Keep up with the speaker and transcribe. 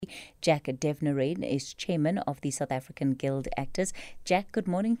Jack Devnarain is chairman of the South African Guild Actors. Jack, good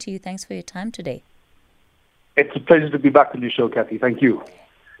morning to you. Thanks for your time today. It's a pleasure to be back on your show, Kathy. Thank you.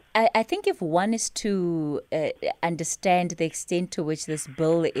 I think if one is to understand the extent to which this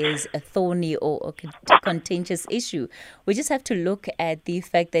bill is a thorny or contentious issue, we just have to look at the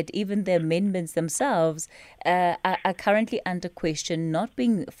fact that even the amendments themselves are currently under question, not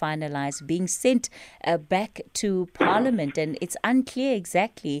being finalized, being sent back to Parliament. And it's unclear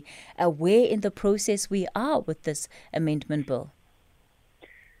exactly where in the process we are with this amendment bill.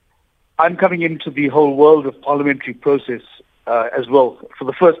 I'm coming into the whole world of parliamentary process as well. For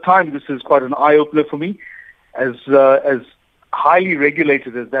the first time, this is quite an eye-opener for me. As highly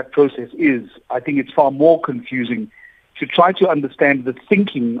regulated as that process is, I think it's far more confusing to try to understand the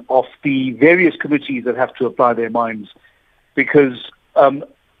thinking of the various committees that have to apply their minds. Because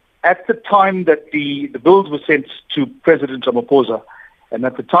at the time that the bills were sent to President Ramaphosa, and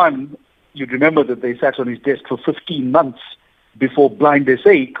at the time, you'd remember that they sat on his desk for 15 months before Blind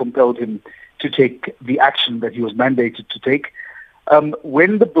SA compelled him to take the action that he was mandated to take.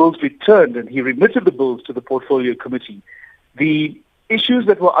 When the bills returned and he remitted the bills to the Portfolio Committee, the issues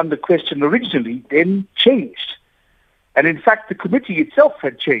that were under question originally then changed. And in fact, the committee itself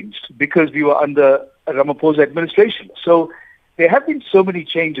had changed because we were under a Ramaphosa administration. So there have been so many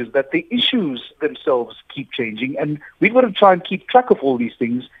changes that the issues themselves keep changing, and we've got to try and keep track of all these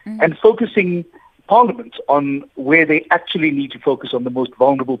things and focusing Parliament on where they actually need to focus on the most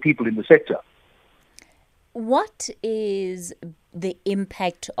vulnerable people in the sector. What is the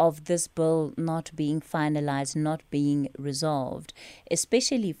impact of this bill not being finalized, not being resolved,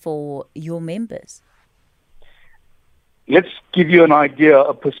 especially for your members? Let's give you an idea,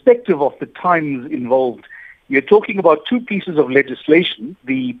 a perspective of the times involved. You're talking about two pieces of legislation,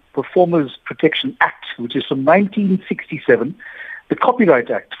 the Performers Protection Act, which is from 1967, the Copyright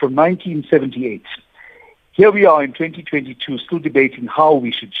Act from 1978. Here we are in 2022 still debating how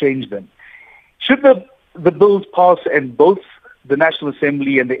we should change them. Should the bills pass and both the National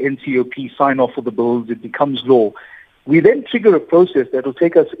Assembly and the NCOP sign off for the bills, it becomes law. We then trigger a process that will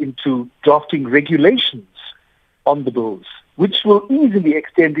take us into drafting regulations on the bills, which will easily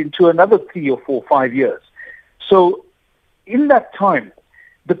extend into another 3 or 4, 5 years. So in that time,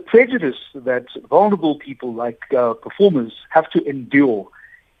 the prejudice that vulnerable people like performers have to endure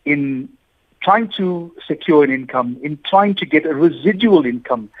in trying to secure an income, in trying to get a residual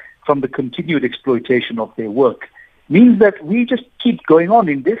income from the continued exploitation of their work, means that we just keep going on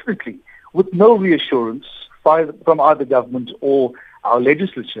indefinitely with no reassurance from either government or our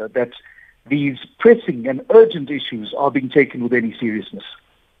legislature that these pressing and urgent issues are being taken with any seriousness.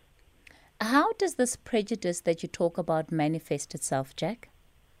 How does this prejudice that you talk about manifest itself, Jack?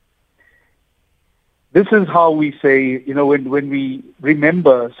 This is how we say, when we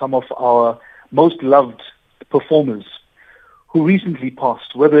remember some of our most loved performers who recently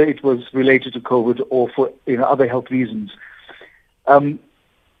passed, whether it was related to COVID or for other health reasons,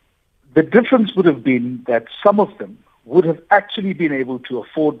 the difference would have been that some of them would have actually been able to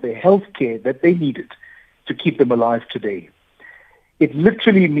afford the health care that they needed to keep them alive today. It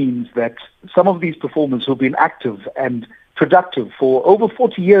literally means that some of these performers who've been active and productive for over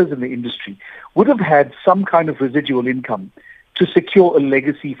 40 years in the industry would have had some kind of residual income to secure a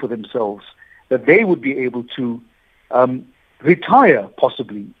legacy for themselves, that they would be able to retire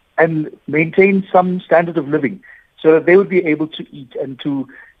possibly and maintain some standard of living so that they would be able to eat and to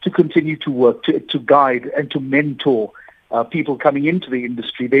continue to work, to guide and to mentor people coming into the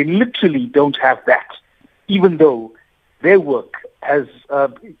industry. They literally don't have that, even though their work has,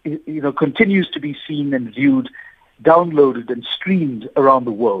 continues to be seen and viewed, downloaded and streamed around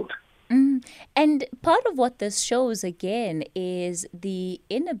the world. And part of what this shows, again, is the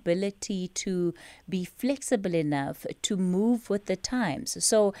inability to be flexible enough to move with the times.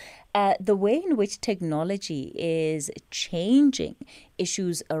 So the way in which technology is changing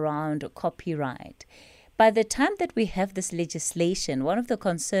issues around copyright, by the time that we have this legislation, one of the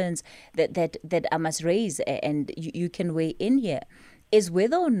concerns that I must raise, and you can weigh in here, is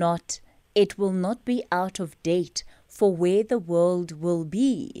whether or not it will not be out of date for where the world will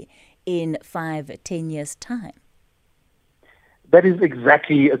be in 5-10 years' time. That is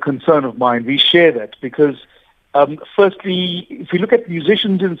exactly a concern of mine. We share that because, firstly, if you look at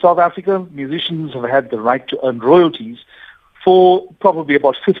musicians in South Africa, musicians have had the right to earn royalties for probably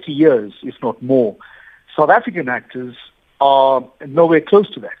about 50 years, if not more. South African actors are nowhere close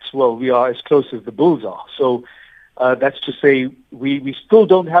to that. Well, we are as close as the Bulls are. So that's to say we still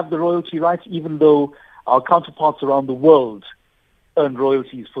don't have the royalty rights, even though our counterparts around the world earn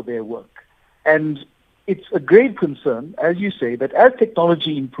royalties for their work. And it's a grave concern, as you say, that as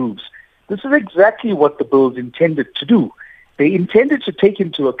technology improves, this is exactly what the bills intended to do. They intended to take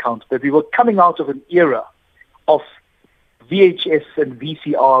into account that we were coming out of an era of VHS and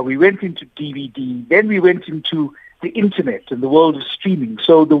VCR. We went into DVD, then we went into the internet and the world of streaming.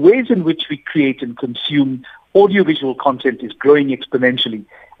 So the ways in which we create and consume audiovisual content is growing exponentially.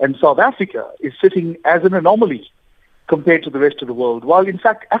 And South Africa is sitting as an anomaly compared to the rest of the world, while in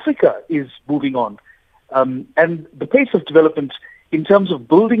fact Africa is moving on. And the pace of development in terms of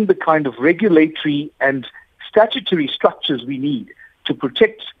building the kind of regulatory and statutory structures we need to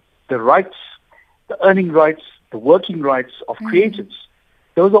protect the rights, the earning rights, the working rights of creators,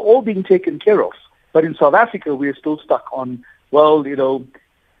 those are all being taken care of. But in South Africa, we are still stuck on, well,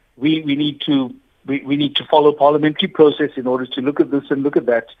 we need to follow parliamentary process in order to look at this and look at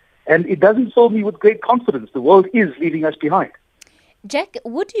that. And it doesn't fill me with great confidence. The world is leaving us behind. Jack,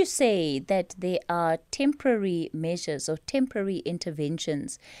 would you say that there are temporary measures or temporary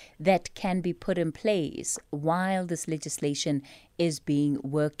interventions that can be put in place while this legislation is being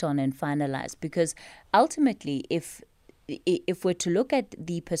worked on and finalized? Because ultimately, if we're to look at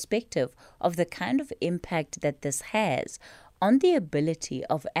the perspective of the kind of impact that this has on the ability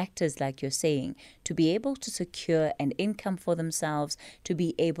of actors, like you're saying, to be able to secure an income for themselves, to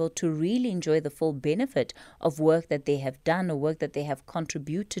be able to really enjoy the full benefit of work that they have done or work that they have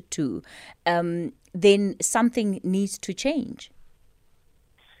contributed to, then something needs to change.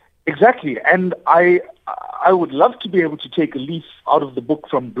 Exactly. And I would love to be able to take a leaf out of the book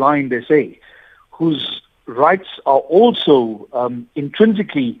from Blind SA, whose rights are also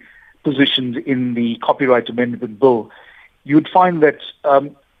intrinsically positioned in the Copyright Amendment Bill. You'd find that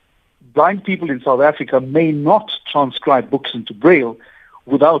blind people in South Africa may not transcribe books into Braille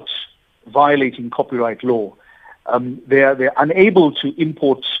without violating copyright law. They're unable to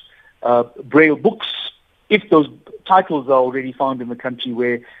import Braille books if those titles are already found in the country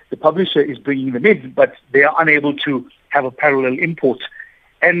where the publisher is bringing them in, but they are unable to have a parallel import.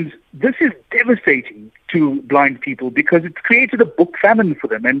 And this is devastating to blind people because it's created a book famine for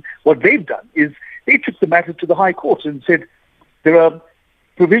them. And what they've done is they took the matter to the High Court and said there are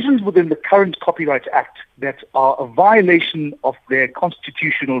provisions within the current Copyright Act that are a violation of their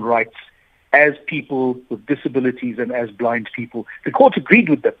constitutional rights as people with disabilities and as blind people. The court agreed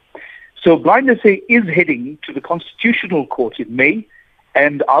with them. So Blind SA is heading to the Constitutional Court in May,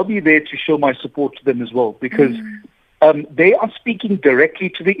 and I'll be there to show my support to them as well because they are speaking directly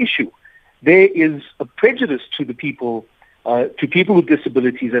to the issue. There is a prejudice to the people, to people with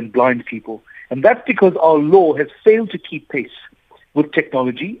disabilities and blind people. And that's because our law has failed to keep pace with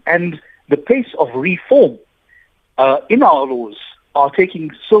technology, and the pace of reform in our laws are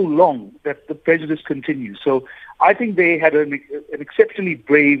taking so long that the prejudice continues. So I think they had an exceptionally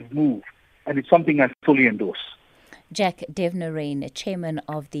brave move, and it's something I fully endorse. Jack Devnarain, chairman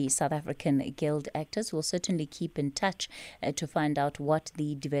of the South African Guild Actors, will certainly keep in touch to find out what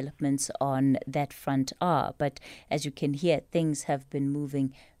the developments on that front are. But as you can hear, things have been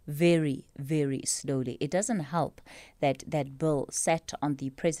moving very, very slowly. It doesn't help that that bill sat on the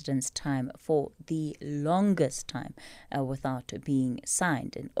president's time for the longest time without being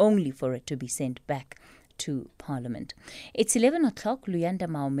signed, and only for it to be sent back to Parliament. It's 11 o'clock. Luyanda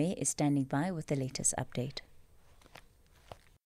Maume is standing by with the latest update.